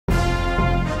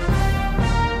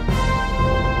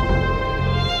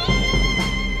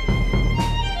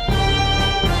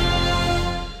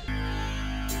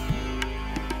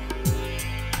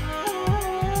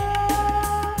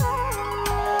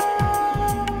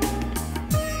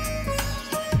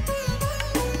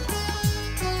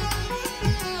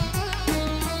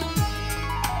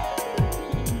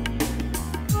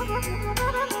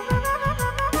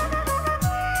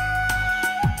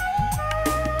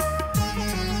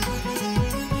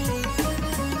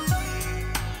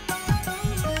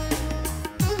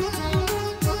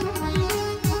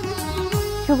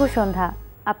শুভ সন্ধ্যা।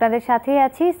 আপনাদের সাথেই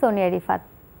আছি সোনিয়া রিফাত।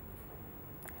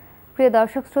 প্রিয়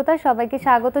দর্শক শ্রোতা, সবাইকে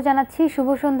স্বাগত জানাচ্ছি শুভ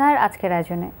সন্ধ্যার আজকের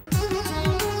আয়োজনে।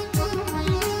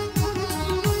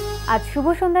 আজ শুভ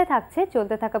সন্ধ্যায় থাকছে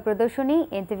চলতে থাকা প্রদর্শনী,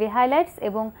 এনটিভি হাইলাইটস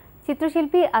এবং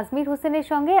চিত্রশিল্পী আজমির হোসেনের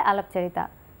সঙ্গে আলাপচারিতা।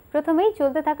 প্রথমেই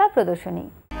চলতে থাকা প্রদর্শনী।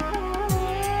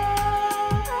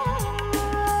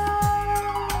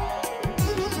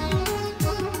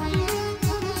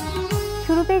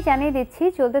 শুরুতেই জানিয়ে দিচ্ছি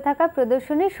চলতে থাকা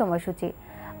প্রদর্শনীর সময়সূচি।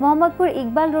 মোহাম্মদপুর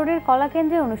ইকবাল রোডের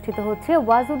কলাকেন্দ্রে অনুষ্ঠিত হচ্ছে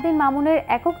ওয়াজউদ্দিন মামুনের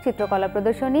একক চিত্রকলা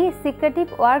প্রদর্শনী secretive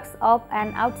works of an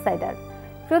outsider.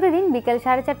 প্রতিদিন বিকেল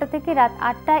 4:30 থেকে রাত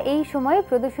 8টা এই সময়ে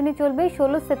প্রদর্শনী চলবে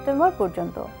 16 সেপ্টেম্বর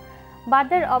পর্যন্ত।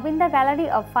 বাড্ডার অবিন্দা গ্যালারি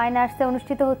অব ফাইন আর্টসে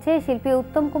অনুষ্ঠিত হচ্ছে শিল্পী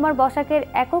উত্তম কুমার বসাকের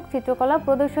একক চিত্রকলা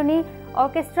প্রদর্শনী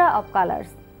অর্কেস্ট্রা অব কালার্স।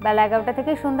 বেলা 11টা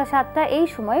থেকে সন্ধ্যা 7টা এই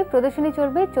সময়ে প্রদর্শনী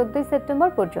চলবে 14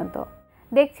 সেপ্টেম্বর পর্যন্ত।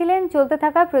 দেখছিলেন চলতে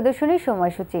থাকা প্রদর্শনীর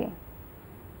সময়সূচি।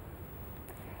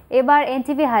 এবার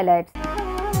এনটিভি হাইলাইটস।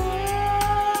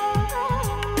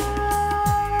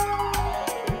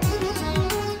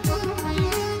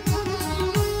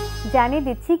 জানিয়ে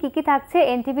দিচ্ছি কি থাকছে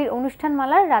এনটিভির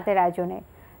অনুষ্ঠানমালার রাতের আয়োজনে।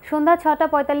 সন্ধ্যা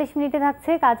 6:45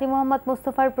 থাকছে কাজী মোহাম্মদ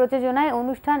মুস্তফার প্রযোজনায়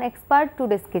অনুষ্ঠান এক্সপার্ট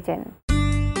টুডেস কিচেন।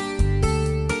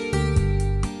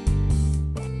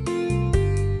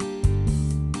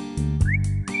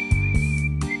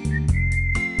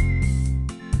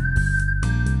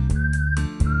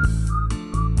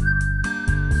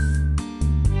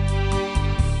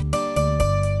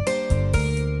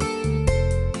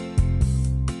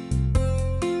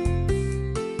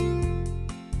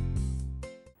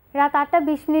 রাত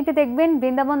 8:20 দেখবেন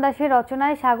বৃন্দাবন দাসের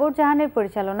রচনায় সাগর জাহানের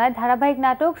পরিচালনায় ধারাবাহিক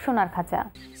নাটক সোনার খাঁচা।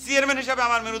 চেয়ারম্যান হিসেবে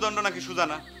আমার মেরুদণ্ড নাকি সোজা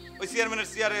না, ওই চেয়ারম্যানের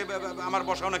চেয়ারে আমার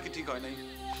বসাও নাকি ঠিক হয় নাই।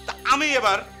 তা আমি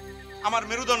এবার আমার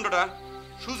মেরুদণ্ডটা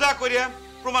সোজা করে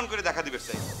প্রমাণ করে দেখা দিবে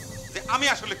চাই যে আমি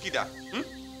আসলে কিডা।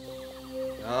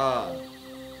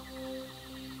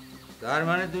 তার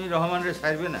মানে তুমি রহমানরে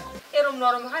ছাড়বে না? এরকম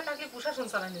নরম হয় তাকে প্রশাসন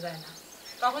চালানো যায় না।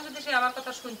 তখন যদি সে আমার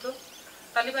কথা শুনতো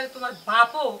তাহলে ভাই তোমার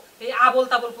বাপও এই আবল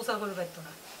তাবল প্রচার করে পারতো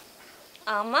না।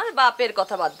 আমার বাপের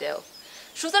কথা বাদ দেও,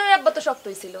 সুজানের আব্বা তো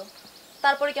শক্তই ছিল,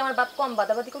 তারপরে কি আমার বাপ কম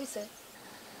বাদাবাদি করেছে?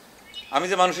 আমি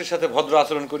যে মানুষের সাথে ভদ্র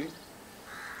আচরণ করি,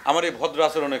 আমার এই ভদ্র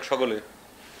আচরণ এক সকলে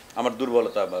আমার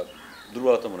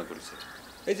দুর্বলতা মনে করেছে।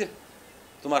 এই যে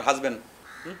তোমার হাজবেন্ড,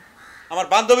 আমার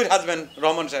বান্ধবীর হাজবেন্ড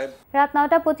রহমান সাহেব। রাত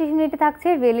 9:25 থাকছে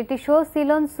reality show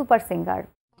Ceylon super singer.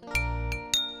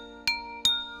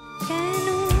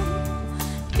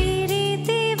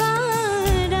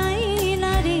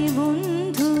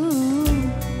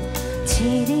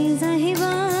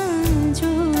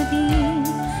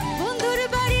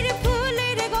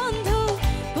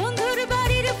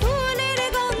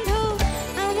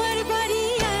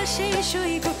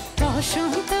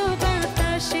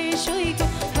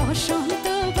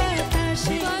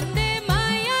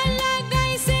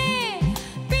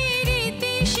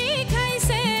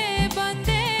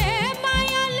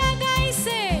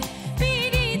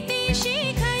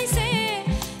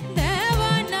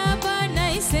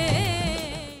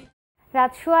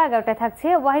 রাত 11:15 থাকছে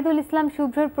ওয়াহিদুল ইসলাম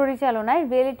শুভ্রর পরিচালনায়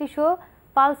reality show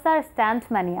Pulsar stand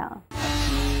mania.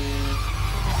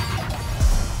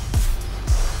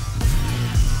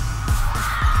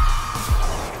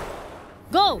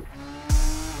 গো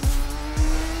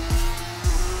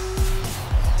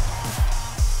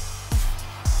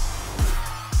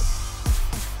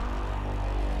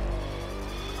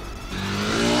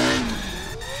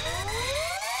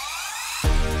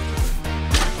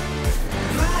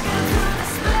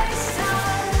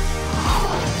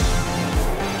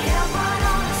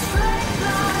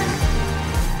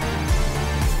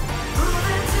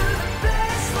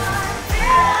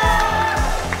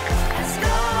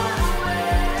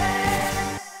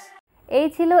এই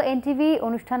ছিল এনটিভি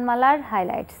অনুষ্ঠানমালার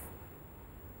হাইলাইটস।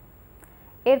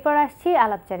 এরপর আসছি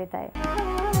আলাপচারিতায়।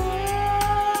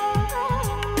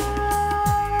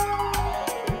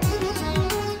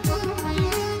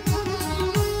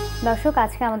 দর্শক,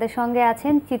 আজকে আমাদের সঙ্গে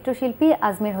আছেন চিত্রশিল্পী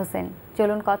আজমির হোসেন।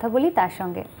 চলুন কথা বলি তার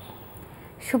সঙ্গে।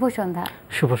 শুভ সন্ধ্যা।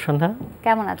 শুভ সন্ধ্যা।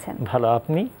 কেমন আছেন? ভালো,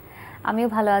 আপনি? আমিও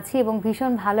ভালো আছি এবং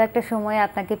ভীষণ ভালো একটা সময়ে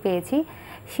আপনাকে পেয়েছি।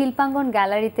 শিল্পাঙ্গন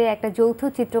গ্যালারিতে একটা যৌথ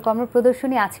চিত্রকর্ম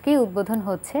প্রদর্শনী আজকেই উদ্বোধন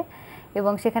হচ্ছে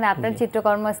এবং সেখানে আপনার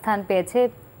চিত্রকর্ম স্থান পেয়েছে।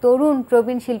 তরুণ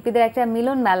প্রবীণ শিল্পীদের একটা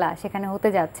মিলন মেলা সেখানে হতে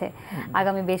যাচ্ছে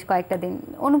আগামী বেশ কয়েকটা দিন।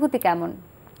 অনুভূতি কেমন?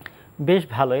 বেশ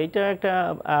ভালো। এটা একটা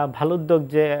ভালো উদ্যোগ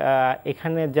যে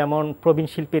এখানে যেমন প্রবীণ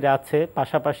শিল্পীরা আছে,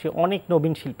 পাশাপাশি অনেক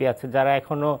নবীন শিল্পী আছে যারা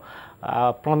এখনও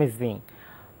প্রমিসিং।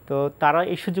 তো তো তারা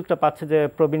এই সুযোগটা পাচ্ছে যে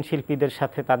প্রবীণ শিল্পীদের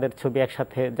সাথে তাদের ছবি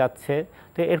একসাথে যাচ্ছে।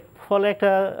 তো এর ফলে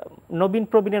একটা নবীন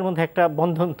প্রবীণের মধ্যে একটা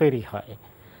বন্ধন তৈরি হয়,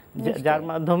 যার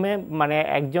মাধ্যমে মানে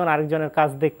একজন আরেকজনের কাজ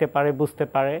দেখতে পারে, বুঝতে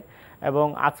পারে। এবং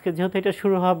আজকে যেহেতু এটা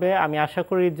শুরু হবে, আমি আশা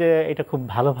করি যে এটা খুব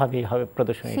ভালোভাবেই হবে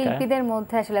প্রদর্শনীটা। শিল্পীদের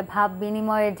মধ্যে আসলে ভাব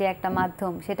বিনিময়ের যে একটা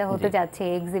মাধ্যম, সেটা হতে যাচ্ছে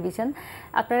এই এক্সিবিশন।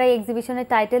 আপনারা এই এক্সিবিশনের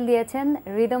টাইটেল দিয়েছেন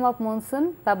রিদম অফ মনসুন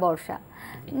বা বর্ষা।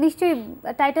 নিশ্চয়ই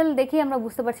টাইটেল দেখেই আমরা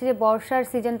বুঝতে পারছি যে বর্ষার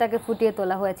সিজনটাকে ফুটিয়ে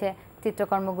তোলা হয়েছে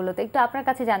চিত্রকর্মগুলোতে। একটু আপনার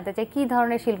কাছে জানতে চাই কি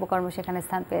ধরনের শিল্পকর্ম সেখানে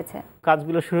স্থান পেয়েছে?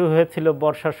 কাজগুলো শুরু হয়েছিল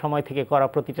বর্ষার সময় থেকে করা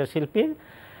প্রতিটা শিল্পীর,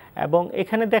 এবং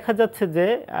এখানে দেখা যাচ্ছে যে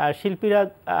শিল্পীরা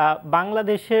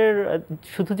বাংলাদেশের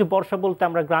শুধু যে বর্ষা বলতে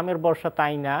আমরা গ্রামের বর্ষা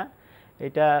তাই না,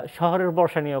 এটা শহরের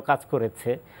বর্ষা নিয়েও কাজ করেছে।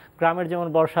 গ্রামের যেমন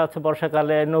বর্ষা আছে,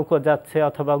 বর্ষাকালে নৌকো যাচ্ছে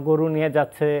অথবা গরু নিয়ে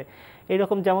যাচ্ছে,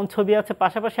 এইরকম যেমন ছবি আছে,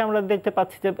 পাশাপাশি আমরা দেখতে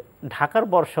পাচ্ছি যে ঢাকার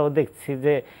বর্ষাও দেখছি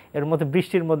যে এর মধ্যে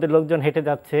বৃষ্টির মধ্যে লোকজন হেঁটে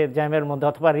যাচ্ছে জ্যামের মধ্যে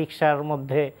অথবা রিক্সার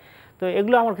মধ্যে। তো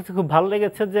এগুলো আমার কাছে খুব ভালো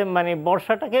লেগেছে যে মানে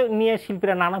বর্ষাটাকে নিয়ে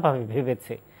শিল্পীরা নানাভাবে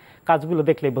ভেবেছে, কাজগুলো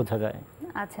দেখলেই বোঝা যায়।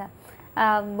 আচ্ছা,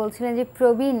 বলছিলেন যে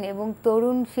প্রবীণ এবং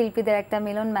তরুণ শিল্পীদের একটা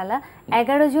মিলন মেলা।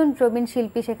 11 জন প্রবীণ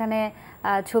শিল্পী সেখানে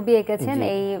ছবি এঁকেছেন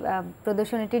এই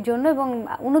প্রদর্শনীটির জন্য, এবং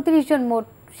 29 জন মোট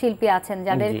শিল্পী আছেন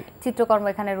যাদের চিত্রকর্ম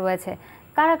এখানে রয়েছে।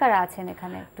 কারা কারা আছেন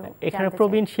এখানে একটু? এখানে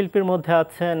প্রবীণ শিল্পীর মধ্যে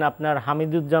আছেন আপনার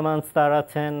হামিদুজ্জামান স্যার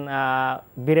আছেন,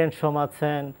 বীরেন সোম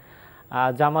আছেন,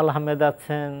 জামাল আহমেদ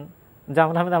আছেন।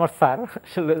 জামাল আহমেদ আমার স্যার,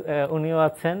 আসলে উনিও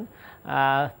আছেন।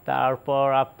 তারপর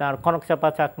আপনার কনক চাপা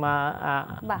চাকমা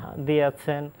দিয়ে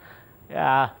আছেন,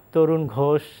 তরুণ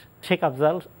ঘোষ, শেখ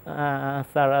আফজাল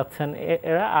স্যার আছেন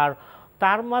এরা। আর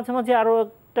তার মাঝে মাঝে আরও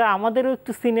একটা আমাদেরও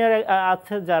একটু সিনিয়র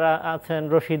আছে যারা আছেন,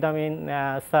 রশিদ আমিন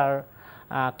স্যার,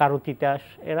 কারু তিতাস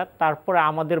এরা। তারপরে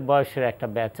আমাদের বয়সের একটা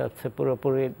ব্যাচ আছে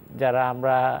পুরোপুরি, যারা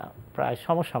আমরা প্রায়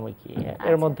সমসাময়িকী।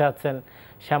 এর মধ্যে আছেন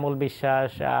শ্যামল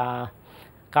বিশ্বাস,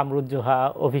 কামরুজ্জোহা,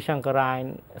 অভিশঙ্কর আইন,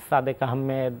 সাদেক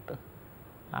আহমেদ,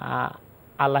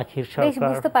 আলাখির সরকার।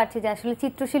 বুঝতে পারছি যে আসলে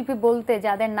চিত্রশিল্পী বলতে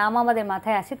যাদের নাম আমাদের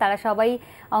মাথায় আসে তারা সবাই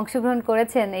অংশগ্রহণ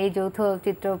করেছেন এই যৌথ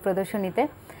চিত্র প্রদর্শনীতে।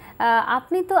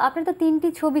 আপনার তো 3টি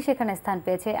ছবি সেখানে স্থান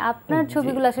পেয়েছে। আপনার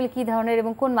ছবিগুলো আসলে কি ধরনের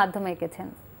এবং কোন মাধ্যমে এঁকেছেন?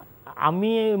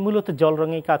 আমি মূলত জল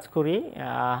রঙেই কাজ করি,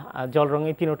 জল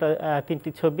রঙে 3টি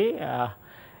ছবি।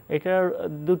 এটার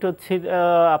দুটো ছিল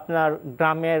আপনার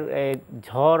গ্রামের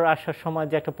ঝড় আসার সময়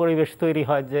যে একটা পরিবেশ তৈরি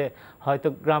হয়, যে হয়তো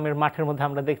গ্রামের মাঠের মধ্যে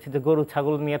আমরা দেখছি যে গরু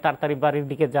ছাগল নিয়ে তাড়াতাড়ি বাড়ির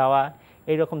দিকে যাওয়া,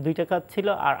 এইরকম 2টা কাজ ছিল।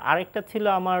 আর আরেকটা ছিল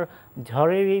আমার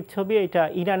ঝড়ের এই ছবি, এটা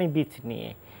ইরানি বিচ নিয়ে।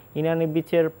 ইরানি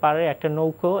বিচের পাড়ে একটা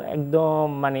নৌকো, একদম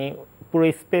মানে পুরো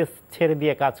স্পেস ছেড়ে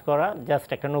দিয়ে কাজ করা, জাস্ট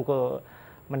একটা নৌকো,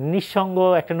 মানে নিঃসঙ্গ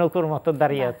একটা নৌকোর মতো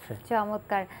দাঁড়িয়ে আছে।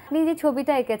 চমৎকার। আপনি যে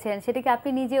ছবিটা এঁকেছেন সেটা কি আপনি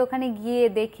নিজে ওখানে গিয়ে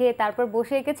দেখে তারপর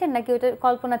বসে এঁকেছেন, নাকি ওটা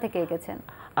কল্পনা থেকে এঁকেছেন?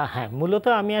 হ্যাঁ, মূলত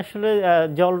আমি আসলে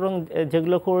জল রং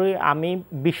যেগুলো করি, আমি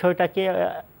বিষয়টাকে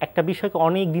একটা বিষয়কে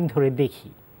অনেক দিন ধরে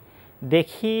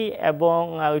দেখি এবং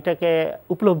ওইটাকে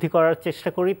উপলব্ধি করার চেষ্টা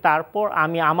করি। তারপর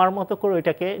আমি আমার মতো করে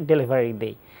ওইটাকে ডেলিভারি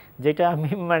দেই, যেটা আমি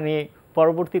মানে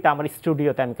পরবর্তীতে আমার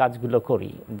স্টুডিওতে আমি কাজগুলো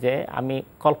করি, যে আমি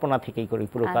কল্পনা থেকেই করি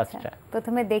পুরো কাজটা।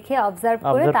 প্রথমে দেখে অবজার্ভ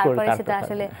করে তারপরে সেটা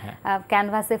আসলে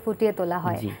ক্যানভাসে ফুটিয়ে তোলা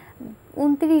হয়।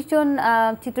 29 জন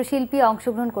চিত্রশিল্পী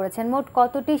অংশগ্রহণ করেছেন। মোট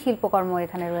কতটি শিল্পকর্ম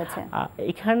এখানে রয়েছে?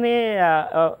 এখানে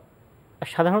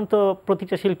সাধারণত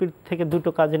প্রতিটা শিল্পীর থেকে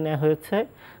 2টো কাজ নেওয়া হয়েছে,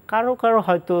 কারো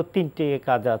হয়তো 3টে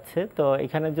কাজ আছে। তো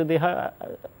এখানে যদি হয়,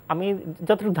 আমি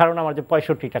যতটুকু ধারণা আমার, যে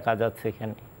 65টা কাজ আছে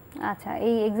এখানে। আচ্ছা,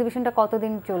 এই এক্সিবিশনটা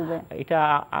কতদিন চলবে? এটা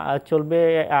চলবে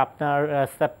আপনার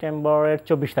সেপ্টেম্বরের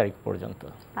 24 তারিখ পর্যন্ত।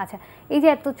 আচ্ছা, এই যে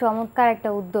এত চমৎকার একটা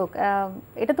উদ্যোগ,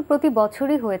 এটা তো প্রতি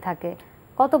বছরই হয়ে থাকে,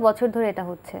 কত বছর ধরে এটা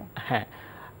হচ্ছে? হ্যাঁ,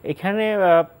 এখানে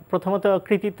প্রথমত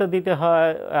কৃতিত্ব দিতে হয়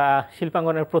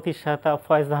শিল্পাঙ্গনের প্রতিষ্ঠাতা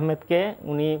ফয়েজ আহমেদকে।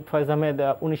 ফয়েজ আহমেদ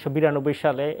 1992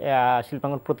 সালে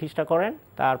শিল্পাঙ্গন প্রতিষ্ঠা করেন।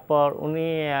 তারপর উনি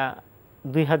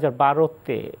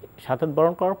 2012-তে শাহাদাত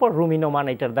বরণ করার পর রুমি নোমান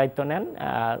এটার দায়িত্ব নেন।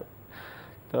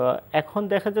 তো এখন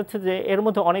দেখা যাচ্ছে যে এর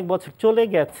মধ্যে অনেক বছর চলে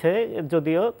গেছে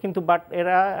যদিও, কিন্তু বাট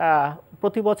এরা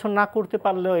প্রতি বছর না করতে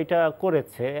পারলেও এটা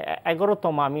করেছে।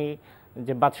 11তম আমি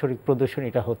যে বাৎসরিক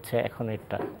প্রদর্শনীটা হচ্ছে এখন,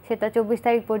 এটা সেটা 24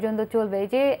 তারিখ পর্যন্ত চলবে। এই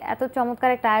যে এত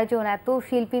চমৎকার একটা আয়োজন, এত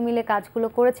শিল্পী মিলে কাজগুলো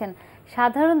করেছেন,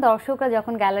 সাধারণ দর্শকরা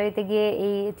যখন গ্যালারিতে গিয়ে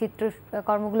এই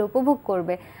চিত্রকর্মগুলো উপভোগ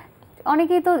করবে,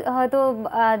 অনেকেই তো হয়তো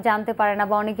জানতে পারে না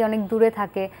বা অনেকে অনেক দূরে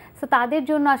থাকে, তো তাদের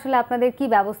জন্য আসলে আপনাদের কি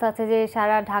ব্যবস্থা আছে যে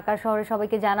সারা ঢাকা শহরে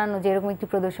সবাইকে জানানো যে এরকম একটি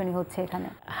প্রদর্শনী হচ্ছে এখানে?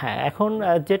 হ্যাঁ, এখন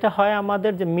যেটা হয়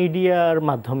আমাদের যে মিডিয়ার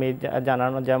মাধ্যমে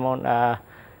জানানো, যেমন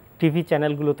টিভি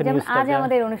চ্যানেলগুলোতে নিউজ, আজ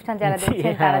আমাদের অনুষ্ঠান যারা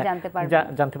দেখছেন তারা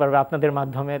জানতে পারবে আপনাদের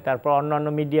মাধ্যমে। তারপর অন্যান্য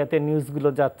মিডিয়াতে নিউজগুলো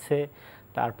যাচ্ছে।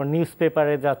 তারপর নিউজ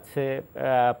পেপারে যাচ্ছে,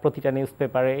 প্রতিটা নিউজ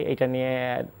পেপারে এটা নিয়ে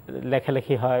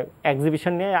লেখালেখি হয়,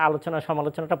 এক্সিবিশন নিয়ে আলোচনা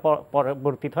সমালোচনাটা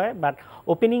পরবর্তীতে হয়, বাট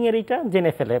ওপেনিং এর এটা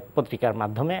জেনে ফেলে পত্রিকার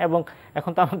মাধ্যমে। এবং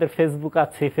এখন তো আমাদের ফেসবুক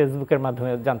আছে, ফেসবুকের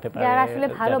মাধ্যমে জানতে পারে। যারা আসলে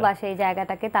ভালোবাসে এই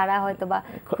জায়গাটাকে তারা হয়তো বা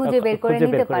খুঁজে বের করে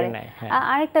নিতে পারে।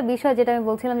 আরেকটা বিষয় যেটা আমি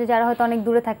বলছিলাম যে যারা হয়তো অনেক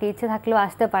দূরে থাকে, ইচ্ছে থাকলেও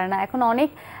আসতে পারে না, এখন অনেক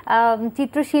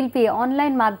চিত্রশিল্পী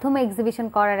অনলাইন মাধ্যমে এক্সিবিশন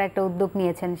করার একটা উদ্যোগ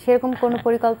নিয়েছেন, সেরকম কোনো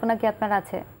পরিকল্পনা কি আপনার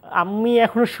আছে? আমি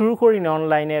এখনো শুরু করিনি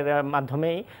অনলাইনের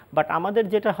মাধ্যমেই, বাট আমাদের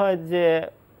যেটা হয় যে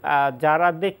যারা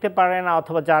দেখতে পারে না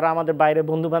অথবা যারা আমাদের বাইরে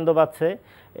বন্ধুবান্ধব আছে,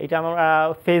 এটা আমরা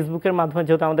ফেসবুকের মাধ্যমে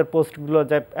যেহেতু আমাদের পোস্টগুলো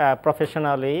যায়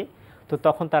প্রফেশনালি, তো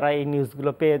তখন তারা এই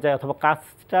নিউজগুলো পেয়ে যায়, অথবা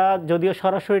কাজটা যদিও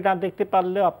সরাসরি না দেখতে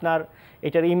পারলেও আপনার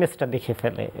এটার ইমেজটা দেখে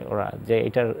ফেলে ওরা যে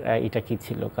এটা কি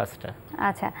ছিল কাজটা।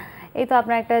 আচ্ছা, এই তো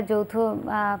আপনার একটা যৌথ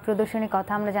প্রদর্শনীর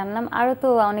কথা আমরা জানলাম, আরও তো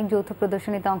অনেক যৌথ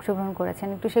প্রদর্শনীতে অংশগ্রহণ করেছেন,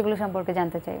 একটু সেগুলো সম্পর্কে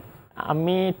জানতে চাই।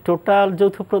 আমি টোটাল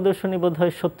যৌথ প্রদর্শনী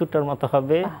বোধহয় 70টার মতো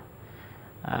হবে।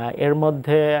 এর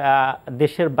মধ্যে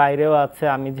দেশের বাইরেও আছে।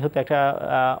 আমি যেহেতু একটা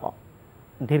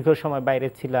দীর্ঘ সময় বাইরে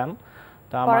ছিলাম,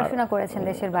 তো পড়াশোনা করেছেন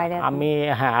দেশের বাইরে? আমি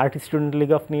art student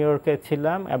league of new ইয়র্কে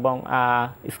ছিলাম এবং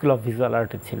স্কুল অফ ভিজুয়াল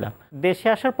আর্টে ছিলাম। দেশে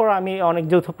আসার পর আমি অনেক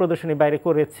যৌথ প্রদর্শনী বাইরে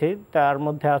করেছি। তার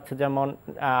মধ্যে আছে যেমন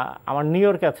আমার নিউ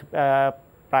ইয়র্কে আছে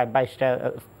প্রায় 22টা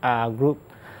গ্রুপ,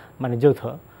 মানে যৌথ।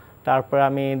 তারপর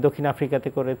আমি দক্ষিণ আফ্রিকাতে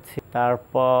করেছি,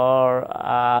 তারপর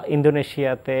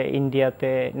ইন্দোনেশিয়াতে,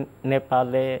 ইন্ডিয়াতে,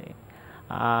 নেপালে,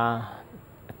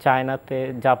 চায়নাতে,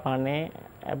 জাপানে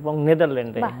এবং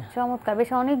নেদারল্যান্ডে। চমৎকার, বেশ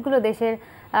অনেকগুলো দেশের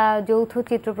যৌথ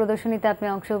চিত্র প্রদর্শনীতে আপনি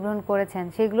অংশগ্রহণ করেছেন।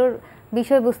 সেগুলোর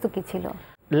বিষয়বস্তু কি ছিল?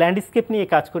 ল্যান্ডস্কেপ নিয়ে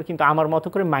কাজ করি, কিন্তু আমার মতো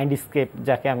করে মাইন্ডস্কেপ,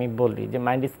 যাকে আমি বলি যে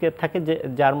মাইন্ডস্কেপ থাকে,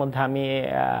 যার মধ্যে আমি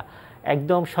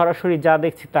একদম সরাসরি যা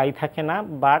দেখছি তাই থাকে না,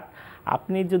 বাট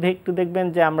আপনি যদি একটু দেখবেন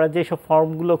যে আমরা যেসব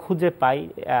ফর্মগুলো খুঁজে পাই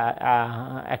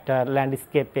একটা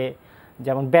ল্যান্ডস্কেপে,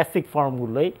 যেমন বেসিক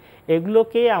ফর্মগুলোই,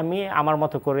 এগুলোকে আমি আমার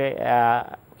মতো করে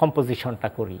কম্পোজিশনটা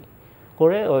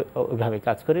করে ওইভাবে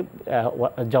কাজ করি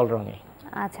জল রঙে।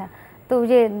 আচ্ছা, তো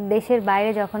যে দেশের বাইরে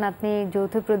যখন আপনি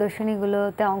যৌথ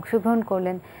প্রদর্শনীগুলোতে অংশগ্রহণ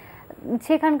করলেন,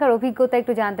 সেখানকার অভিজ্ঞতা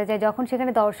একটু জানতে চাই। যখন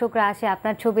সেখানে দর্শকরা আসে,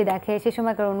 আপনার ছবি দেখে, সে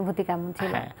সময়কার অনুভূতি কেমন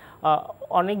ছিল?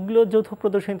 অনেকগুলো যৌথ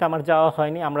প্রদর্শনীতে আমার যাওয়া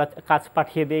হয়নি, আমরা কাজ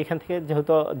পাঠিয়ে দিই এখান থেকে,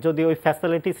 যেহেতু যদি ওই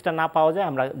ফ্যাসিলিটিসটা না পাওয়া যায়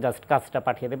আমরা জাস্ট কাজটা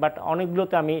পাঠিয়ে দিই। বাট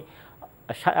অনেকগুলোতে আমি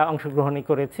অংশগ্রহণই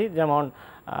করেছি। যেমন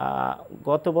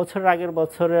গত বছর, আগের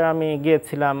বছরে আমি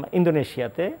গিয়েছিলাম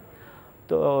ইন্দোনেশিয়াতে,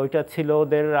 তো ওইটা ছিল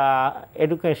ওদের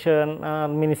এডুকেশন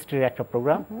মিনিস্ট্রির একটা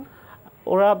প্রোগ্রাম।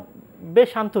 ওরা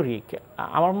বেশ আন্তরিক,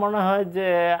 আমার মনে হয় যে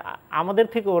আমাদের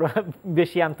থেকে ওরা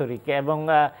বেশি আন্তরিক, এবং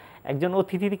একজন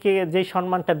অতিথিকে যে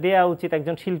সম্মানটা দেওয়া উচিত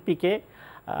একজন শিল্পীকে,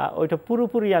 ওইটা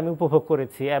পুরোপুরি আমি উপভোগ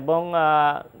করেছি। এবং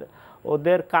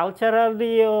ওদের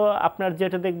কালচারালিও আপনার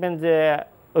যেটা দেখবেন যে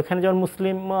ওইখানে যেমন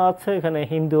মুসলিম আছে, ওইখানে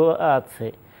হিন্দু আছে,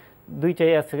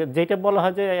 দুইটাই আছে। যেটা বলা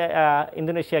হয় যে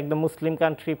ইন্দোনেশিয়া একদম মুসলিম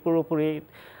কান্ট্রি পুরোপুরি,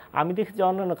 আমি দেখি যে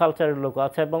অন্যান্য কালচারের লোক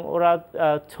আছে, এবং ওরা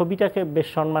ছবিটাকে বেশ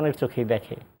সম্মানের চোখেই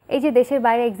দেখে। এই যে দেশের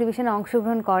বাইরে এক্সিবিশনে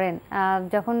অংশগ্রহণ করেন,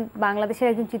 যখন বাংলাদেশের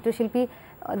একজন চিত্রশিল্পী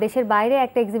দেশের বাইরে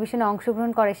একটা এক্সিবিশনে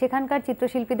অংশগ্রহণ করে, সেখানকার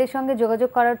চিত্রশিল্পীদের সঙ্গে যোগাযোগ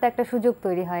করার তো একটা সুযোগ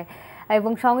তৈরি হয়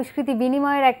এবং সংস্কৃতি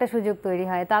বিনিময়ের একটা সুযোগ তৈরি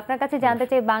হয়। তো আপনার কাছে জানতে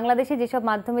চাই, বাংলাদেশে যেসব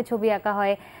মাধ্যমে ছবি আঁকা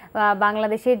হয়,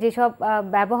 বাংলাদেশের যেসব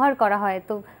ব্যবহার করা হয়,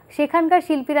 তো সেখানকার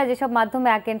শিল্পীরা যেসব মাধ্যমে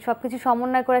আঁকেন, সব কিছু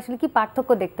সমন্বয় করে আসলে কি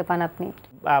পার্থক্য দেখতে পান আপনি?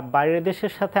 বাইরের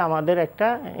দেশের সাথে আমাদের একটা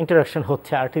ইন্টারাকশন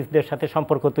হচ্ছে, আর্টিস্টদের সাথে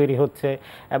সম্পর্ক তৈরি হচ্ছে,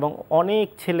 এবং অনেক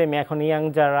ছেলে মেয়ে এখন ইয়াং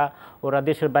যারা, ওরা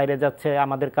দেশের বাইরে যাচ্ছে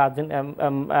আমাদের কাজ,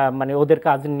 মানে ওদের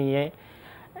কাজ নিয়ে,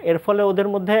 এর ফলে ওদের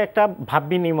মধ্যে একটা ভাব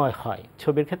বিনিময় হয়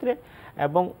ছবির ক্ষেত্রে।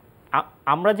 এবং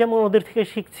আমরা যেমন ওদের থেকে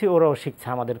শিখছি, ওরাও শিখছে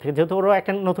আমাদের থেকে, যেহেতু ওরাও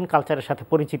একটা নতুন কালচারের সাথে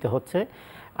পরিচিত হচ্ছে।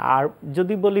 আর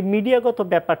যদি বলি মিডিয়াগত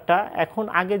ব্যাপারটা, এখন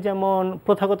আগে যেমন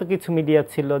প্রথাগত কিছু মিডিয়া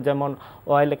ছিল, যেমন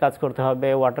অয়েলে কাজ করতে হবে,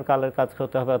 ওয়াটার কালার কাজ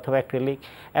করতে হবে, অথবা অ্যাক্রিলিক,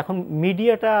 এখন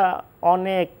মিডিয়াটা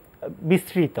অনেক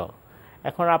বিস্তৃত।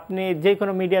 এখন আপনি যে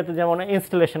কোনো মিডিয়াতে যেমন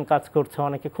ইনস্টলেশন কাজ করছে,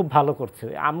 অনেকে খুব ভালো করছে,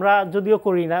 আমরা যদিও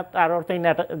করি না, তার অর্থ এই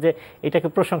না যে এটাকে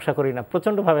প্রশংসা করি না,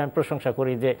 প্রচণ্ডভাবে আমি প্রশংসা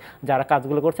করি যে যারা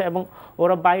কাজগুলো করছে এবং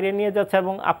ওরা বাইরে নিয়ে যাচ্ছে।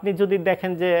 এবং আপনি যদি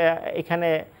দেখেন যে এখানে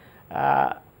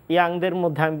ইয়াংদের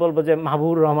মধ্যে আমি বলবো যে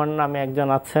মাহবুবুর রহমান নামে একজন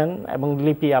আছেন, এবং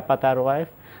লিপি আপা তার ওয়াইফ,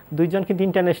 দুইজন কিন্তু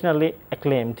ইন্টারন্যাশনালি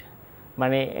অ্যাক্লেমড,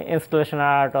 মানে ইনস্টলেশন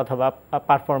আর্ট অথবা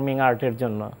পারফর্মিং আর্টের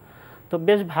জন্য। তো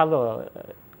বেশ ভালো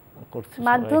করছে।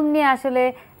 মাধ্যম নিয়ে আসলে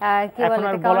কি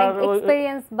বলে,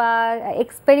 এক্সপেরিয়েন্স বা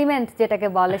এক্সপেরিমেন্ট যেটাকে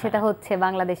বলে, সেটা হচ্ছে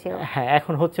বাংলাদেশেও। হ্যাঁ,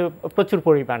 এখন হচ্ছে প্রচুর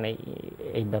পরিমাণে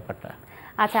এই ব্যাপারটা।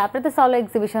 আচ্ছা, আপনার তো সলো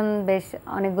এক্সিবিশন বেশ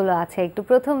অনেকগুলো আছে, একটু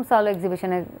প্রথম সলো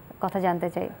এক্সিবিশনের কথা জানতে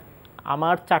চাই।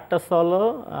 আমার 4টা সলো।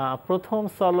 প্রথম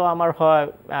সলো আমার হয়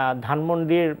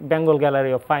ধানমন্ডির বেঙ্গল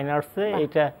গ্যালারি অফ ফাইন আর্টসে,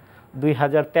 এটা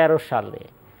 2013 সালে।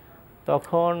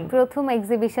 তখন প্রথম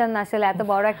এক্সিবিশন আসলে এত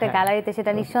বড় একটা গ্যালারিতে,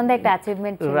 সেটা নিঃসন্দেহে একটা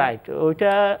অ্যাচিভমেন্ট ছিল। রাইট,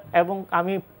 ওইটা। এবং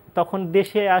আমি তখন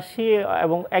দেশে আসি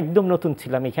এবং একদম নতুন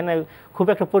ছিলাম, এখানে খুব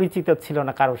একটা পরিচিত ছিল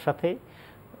না কারোর সাথে।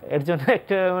 এর জন্য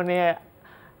একটা মানে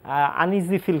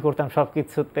আনইজি ফিল করতাম সব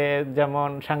কিছুতে, যেমন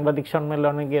সাংবাদিক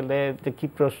সম্মেলনে গেলে যে কী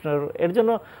প্রশ্ন, এর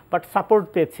জন্য বাট সাপোর্ট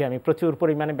পেয়েছি আমি প্রচুর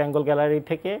পরিমাণে বেঙ্গল গ্যালারি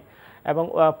থেকে। এবং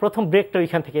প্রথম ব্রেকটা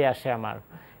ওইখান থেকেই আসে আমার।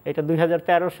 এটা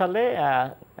 2013 সালে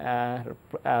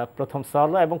প্রথম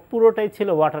সলো, এবং পুরোটাই ছিল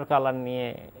ওয়াটার কালার নিয়ে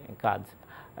কাজ।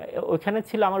 ওইখানে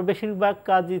ছিল আমার বেশিরভাগ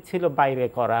কাজই ছিল বাইরে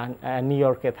করা, নিউ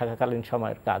ইয়র্কে থাকাকালীন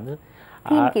সময়ের কাজ।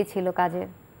 থিম কি ছিল কাজের?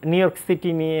 নিউ ইয়র্ক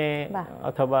সিটি নিয়ে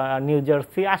অথবা নিউ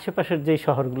জার্সি, আশেপাশের যে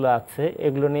শহরগুলো আছে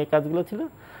এগুলো নিয়ে কাজগুলো ছিল।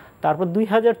 তারপর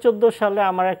 2014 সালে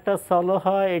আমার একটা সলো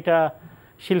হয়, এটা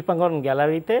শিল্পাঙ্গন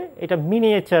গ্যালারিতে। এটা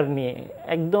মিনিয়েচার নিয়ে,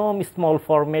 একদম স্মল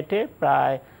ফরম্যাটে,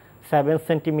 প্রায় 7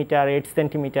 সেন্টিমিটার 8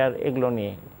 সেন্টিমিটার এগুলো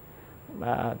নিয়ে।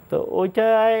 তো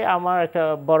ওইটাই আমার একটা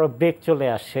বড় ব্রেক চলে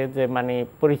আসে, যে মানে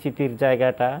পরিচিতির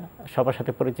জায়গাটা, সবার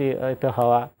সাথে পরিচিত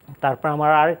হওয়া। তারপর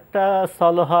আমার আরেকটা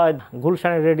সলো হয়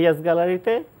গুলশানের রেডিয়াস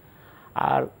গ্যালারিতে,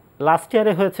 আর লাস্ট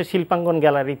ইয়ারে হয়েছে শিল্পাঙ্গন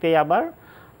গ্যালারিতে আবার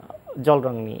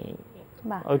জলরং নিয়ে।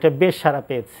 ওইটা বেশ সাড়া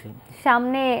পেয়েছি।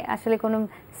 সামনে আসলে কোনো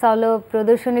সলো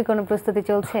প্রদর্শনীর কোনো প্রস্তুতি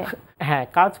চলছে? হ্যাঁ,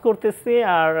 কাজ করতেছি।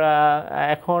 আর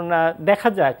এখন দেখা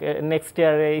যাক, নেক্সট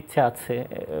ইয়ারে ইচ্ছা আছে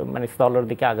মানে সলোর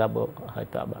দিকে আগাবো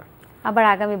হয়তো আবার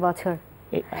আগামী বছর।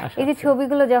 এই যে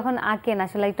ছবিগুলো যখন আঁকেন,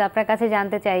 আসলে একটু আপনার কাছে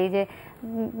জানতে চাই যে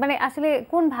মানে আসলে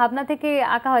কোন ভাবনা থেকে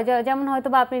আঁকা হয়? যেমন হয়তো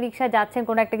বা আপনি রিক্সায় যাচ্ছেন,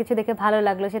 কোনো একটা কিছু দেখে ভালো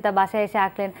লাগলো, সেটা বাসায় এসে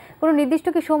আঁকলেন। কোনো নির্দিষ্ট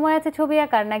কি সময় আছে ছবি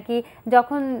আঁকার, নাকি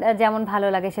যখন যেমন ভালো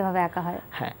লাগে সেভাবে আঁকা হয়?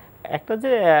 হ্যাঁ, একটা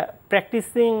যে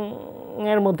প্র্যাকটিসিং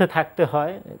এর মধ্যে থাকতে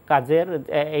হয় কাজের,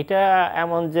 এটা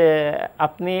এমন যে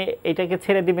আপনি এটাকে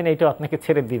ছেড়ে দিবেন, এটাও আপনাকে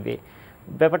ছেড়ে দিবে।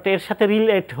 ব্যাপারটা এর সাথে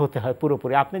রিলেট হতে হয়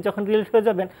পুরোপুরি। আপনি যখন রিলেট হয়ে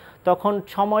যাবেন, তখন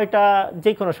সময়টা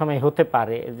যে কোনো সময় হতে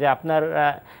পারে, যে আপনার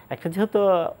একটা যেহেতু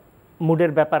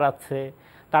মুডের ব্যাপার আছে।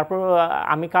 তারপর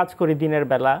আমি কাজ করি দিনের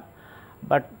বেলা,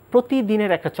 বাট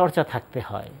প্রতিদিনের একটা চর্চা থাকতে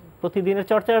হয়। প্রতিদিনের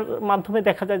চর্চার মাধ্যমে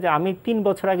দেখা যায় যে আমি 3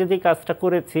 বছর আগে যে কাজটা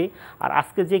করেছি আর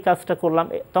আজকে যে কাজটা করলাম,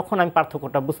 তখন আমি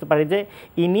পার্থক্যটা বুঝতে পারি যে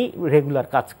ইনি রেগুলার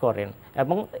কাজ করেন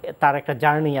এবং তার একটা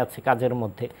জার্নি আছে কাজের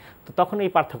মধ্যে। তো তখন এই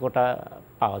পার্থক্যটা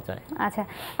পাওয়া যায়। আচ্ছা,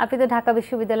 আপনি তো ঢাকা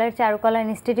বিশ্ববিদ্যালয়ের চারুকলা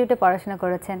ইনস্টিটিউটে পড়াশোনা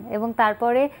করেছেন এবং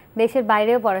তারপরে দেশের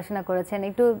বাইরেও পড়াশোনা করেছেন।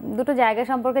 একটু দুটো জায়গা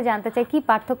সম্পর্কে জানতে চাই, কি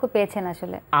পার্থক্য পেয়েছেন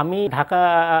আসলে? আমি ঢাকা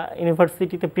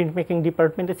ইউনিভার্সিটিতে প্রিন্ট মেকিং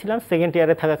ডিপার্টমেন্টে ছিলাম। সেকেন্ড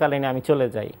ইয়ারে থাকাকালীন আমি চলে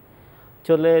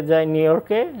যাই নিউ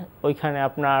ইয়র্কে। ওইখানে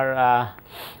আপনার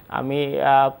আমি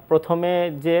প্রথমে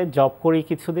যে জব করি,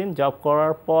 কিছুদিন জব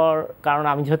করার পর, কারণ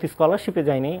আমি যেহেতু স্কলারশিপে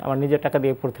যাইনি, আমার নিজের টাকা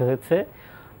দিয়ে পড়তে হয়েছে,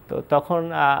 তো তখন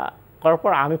করার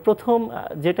পর আমি প্রথম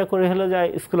যেটা করে হলো যে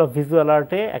স্কুল অফ ভিজুয়াল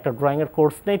আর্টে একটা ড্রয়িংয়ের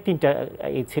কোর্স নেই, 3টা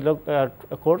ছিল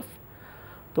কোর্স।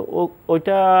 তো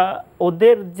ওইটা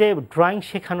ওদের যে ড্রয়িং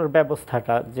শেখানোর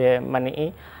ব্যবস্থাটা, যে মানে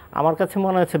আমার কাছে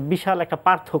মনে হচ্ছে বিশাল একটা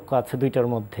পার্থক্য আছে দুইটার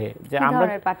মধ্যে। যে আমরা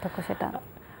পার্থক্য সেটা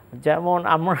যেমন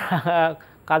আমরা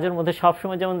কাজের মধ্যে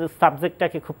সবসময় যেমন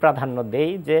সাবজেক্টটাকে খুব প্রাধান্য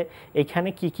দেই, যে এখানে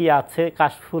কি কি আছে,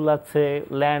 কাশফুল আছে,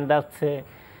 ল্যান্ড আছে,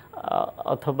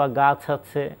 অথবা গাছ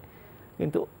আছে,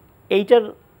 কিন্তু এইটার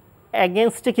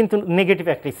অ্যাগেনস্টে কিন্তু নেগেটিভ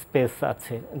একটা স্পেস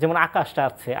আছে। যেমন আকাশটা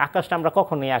আছে, আকাশটা আমরা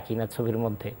কখনোই আঁকি না ছবির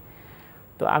মধ্যে।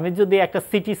 তো আমি যদি একটা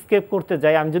সিটিস্কেপ করতে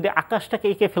যাই, আমি যদি আকাশটাকে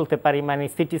এঁকে ফেলতে পারি, মানে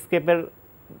সিটিস্কেপের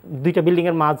 2টা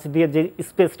বিল্ডিংয়ের মাঝ দিয়ে যে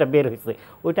স্পেসটা বের হয়েছে,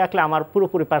 ওইটা আঁকলে আমার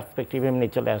পুরোপুরি পার্সপেক্টিভ এমনি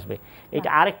চলে আসবে। এটা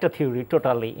আরেকটা থিওরি,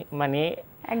 টোটালি মানে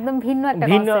একদম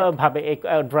ভিন্নভাবে এই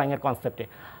ড্রয়িংয়ের কনসেপ্টে।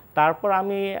 তারপর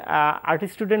আমি আর্ট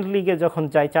স্টুডেন্ট লিগে যখন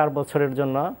যাই 4 বছরের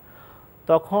জন্য,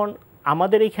 তখন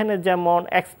আমাদের এখানে যেমন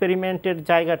এক্সপেরিমেন্টের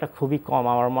জায়গাটা খুবই কম।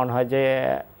 আমার মনে হয় যে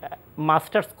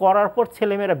মাস্টার্স করার পর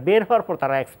ছেলেমেয়েরা বের হওয়ার পর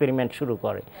তারা এক্সপেরিমেন্ট শুরু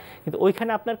করে, কিন্তু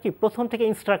ওইখানে আপনার কি প্রথম থেকে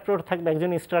ইনস্ট্রাক্টর থাকবে,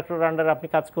 একজন ইনস্ট্রাক্টর আন্ডারে আপনি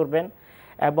কাজ করবেন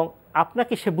এবং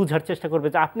আপনাকে সে বোঝার চেষ্টা করবে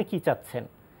যে আপনি কি চাচ্ছেন।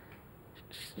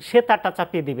 সে তারটা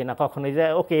চাপিয়ে দিবে না কখনোই যে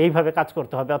ওকে এইভাবে কাজ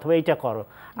করতে হবে অথবা এইটা করো।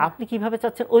 আপনি কিভাবে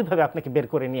চাচ্ছেন ওইভাবে আপনাকে বের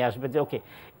করে নিয়ে আসবে, যে ওকে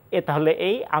তাহলে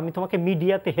আমি তোমাকে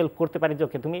মিডিয়াতে হেল্প করতে পারি, যে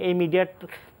ওকে তুমি এই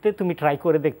মিডিয়াতে তুমি ট্রাই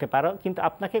করে দেখতে পারো, কিন্তু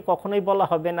আপনাকে কখনোই বলা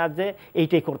হবে না যে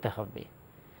এইটাই করতে হবে।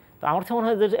 তো আমার মনে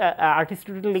হয় যে আর্ট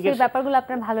স্টুডেন্ট লিগের ব্যাপারগুলো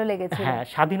আপনার ভালো লেগেছে। হ্যাঁ,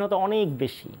 স্বাধীনতা অনেক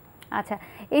বেশি। আচ্ছা,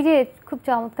 এই যে খুব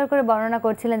চমৎকার করে বর্ণনা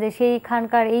করছিলেন যে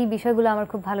সেইখানকার এই বিষয়গুলো আমার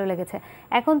খুব ভালো লেগেছে।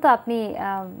 এখন তো আপনি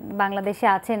বাংলাদেশে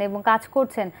আছেন এবং কাজ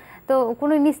করছেন, তো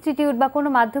কোনো ইনস্টিটিউট বা কোনো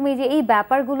মাধ্যমে যে এই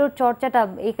ব্যাপারগুলোর চর্চাটা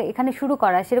এখানে শুরু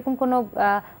করা, সেরকম কোনো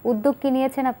উদ্যোগ কি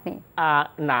নিয়েছেন আপনি?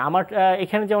 না, আমার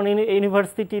এখানে যেমন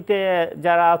ইউনিভার্সিটিতে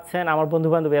যারা আছেন, আমার বন্ধু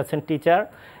বান্ধবী আছেন টিচার,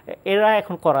 এরা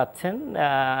এখন করাচ্ছেন।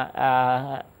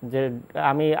 যে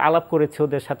আমি আলাপ করেছি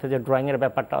ওদের সাথে যে ড্রয়িংয়ের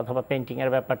ব্যাপারটা অথবা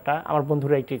পেন্টিংয়ের ব্যাপারটা, আমার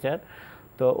বন্ধুরাই টিচার,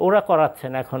 তো ওরা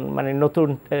করাচ্ছেন এখন, মানে নতুন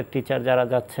টিচার যারা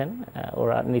যাচ্ছেন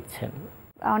ওরা নিচ্ছেন।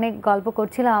 অনেক গল্প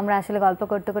করছিলাম আমরা, আসলে গল্প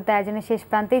করতে করতে আয়োজনের শেষ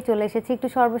প্রান্তেই চলে এসেছি। একটু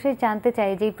সর্বশেষ জানতে চাই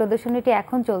যে এই প্রদর্শনীটি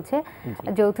এখন চলছে,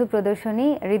 যৌথ প্রদর্শনী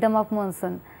রিদম অফ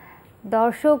মনসুন,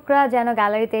 দর্শকরা যেন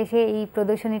গ্যালারিতে এসে এই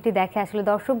প্রদর্শনীটি দেখে, আসলে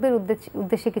দর্শকদের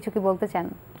উদ্দেশ্যে কিছু কি বলতে চান?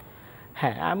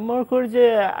 হ্যাঁ, আমি মনে করি যে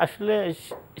আসলে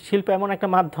শিল্প এমন একটা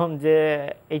মাধ্যম যে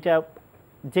এটা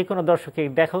যে কোনো দর্শকের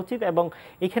দেখা উচিত, এবং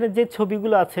এখানে যে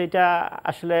ছবিগুলো আছে এটা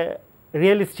আসলে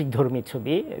রিয়েলিস্টিক ধর্মী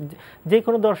ছবি, যে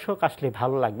কোনো দর্শক আসলে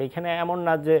ভালো লাগবে। এখানে এমন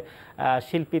না যে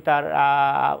শিল্পী তার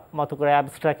মতো করে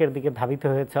অ্যাবস্ট্রাক্টের দিকে ধাবিত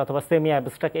হয়েছে অথবা সেমি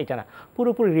অ্যাবস্ট্রাক্ট, এটা না,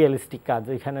 পুরোপুরি রিয়েলিস্টিক কাজ।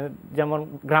 এখানে যেমন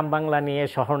গ্রাম বাংলা নিয়ে,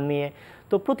 শহর নিয়ে,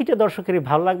 তো প্রতিটা দর্শকেরই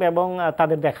ভালো লাগবে এবং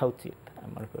তাদের দেখা উচিত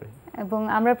আমার করি। এবং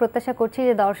আমরা প্রত্যাশা করছি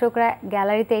যে দর্শকরা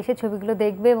গ্যালারিতে এসে ছবিগুলো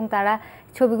দেখবে এবং তারা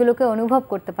ছবিগুলোকে অনুভব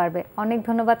করতে পারবে। অনেক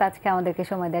ধন্যবাদ আজকে আমাদেরকে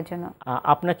সময় দেওয়ার জন্য।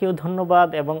 আপনাকেও ধন্যবাদ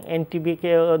এবং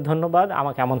এনটিভিকেও ধন্যবাদ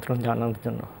আমাকে আমন্ত্রণ জানানোর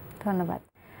জন্য। ধন্যবাদ।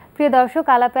 প্রিয় দর্শক,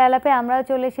 আলাপে আলাপে আমরাও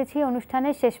চলে এসেছি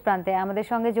অনুষ্ঠানের শেষ প্রান্তে। আমাদের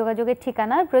সঙ্গে যোগাযোগের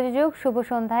ঠিকানা প্রযোজক শুভ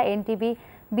সন্ধ্যা, এনটিভি,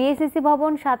 বিএসসিসি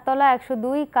ভবন, 7 তলা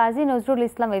 102, কাজী নজরুল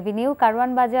ইসলাম এভিনিউ,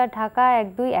 কারওয়ান বাজার, ঢাকা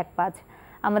 1215।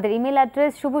 আমাদের ইমেল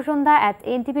অ্যাড্রেস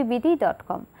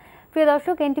shubosondha@ntvbd.com। প্রিয়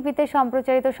দর্শক, এনটিভিতে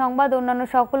সম্প্রচারিত সংবাদ অন্যান্য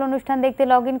সকল অনুষ্ঠান দেখতে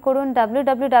লগ ইন করুন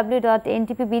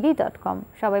www.ntvbd.com।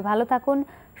 সবাই ভালো থাকুন,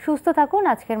 সুস্থ থাকুন।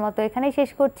 আজকের মতো এখানেই শেষ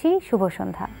করছি। শুভ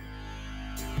সন্ধ্যা।